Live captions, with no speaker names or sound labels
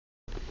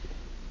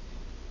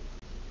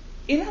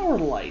In our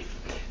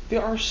life,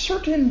 there are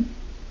certain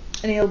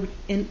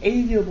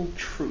inalienable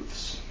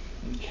truths.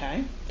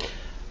 Okay?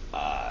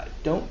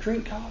 Don't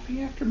drink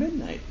coffee after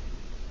midnight.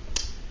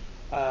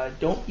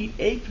 Don't eat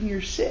eggs when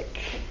you're sick.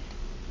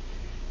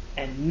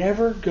 And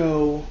never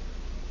go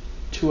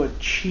to a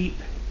cheap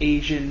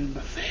Asian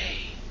buffet.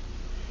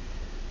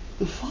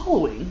 The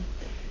following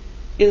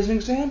is an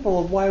example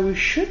of why we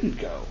shouldn't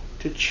go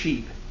to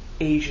cheap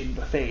Asian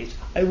buffets.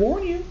 I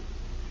warn you,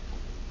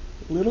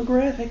 a little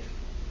graphic,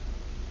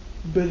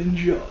 but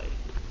enjoy.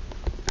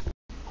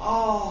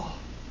 Oh,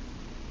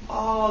 the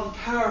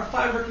power of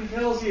fiber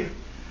compels you.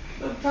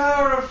 The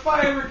power of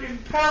fiber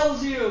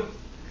compels you.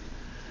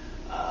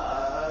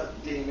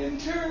 Demon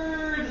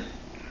turd.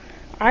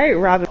 Alright,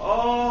 Robin.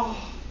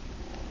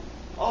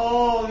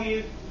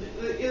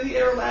 The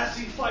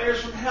everlasting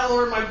fires from hell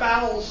are in my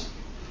bowels.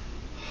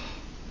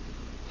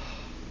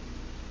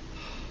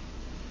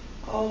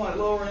 Oh, my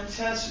lower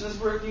intestine is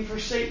working for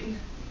Satan.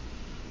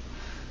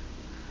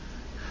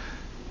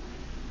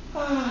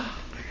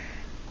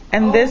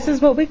 And this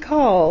is what we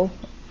call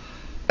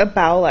a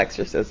bowel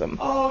exorcism.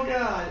 Oh,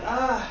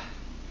 God.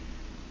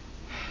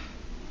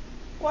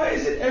 Why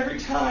is it every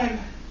time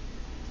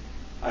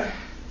I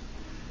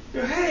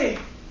go, hey,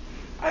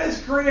 I have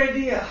this great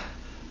idea.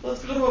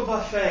 Let's go to a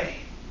buffet.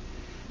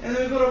 And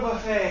then we go to a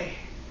buffet.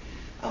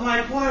 I'm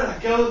like, why did I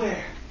go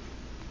there?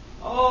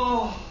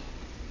 Oh,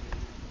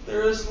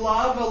 there is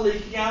lava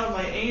leaking out of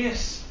my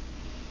anus.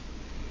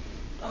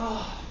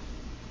 Oh.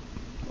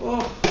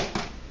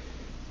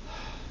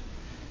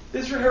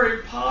 This for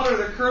Harry Potter,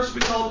 the curse will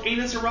be called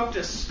Anus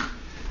Eruptus.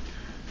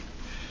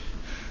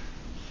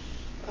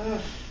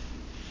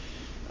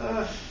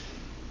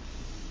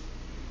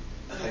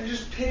 If I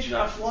just pinch it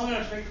off long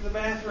enough to make it to the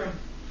bathroom,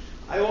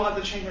 I won't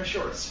have to change my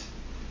shorts.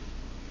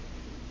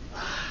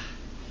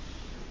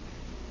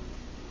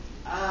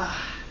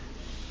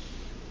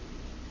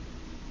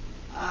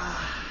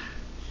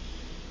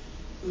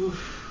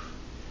 Oof.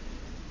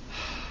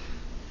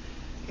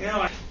 You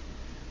know,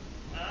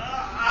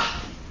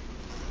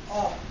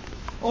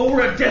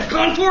 we're at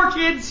DEFCON 4,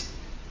 kids!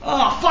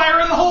 Fire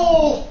in the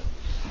hole!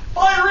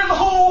 Fire in the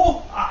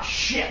hole!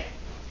 Shit!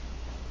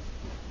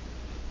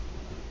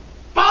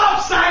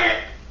 Bob, say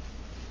it!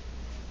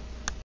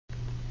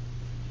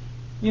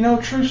 You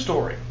know, true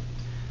story.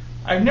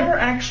 I've never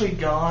actually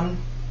gone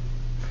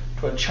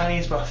to a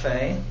Chinese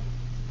buffet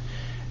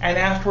and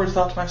afterwards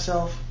thought to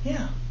myself,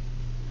 yeah,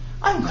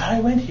 I'm glad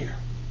I went here.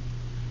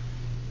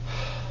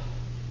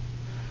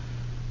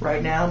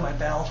 Right now, my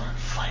bowels are on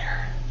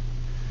fire.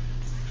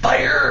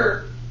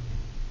 Fire!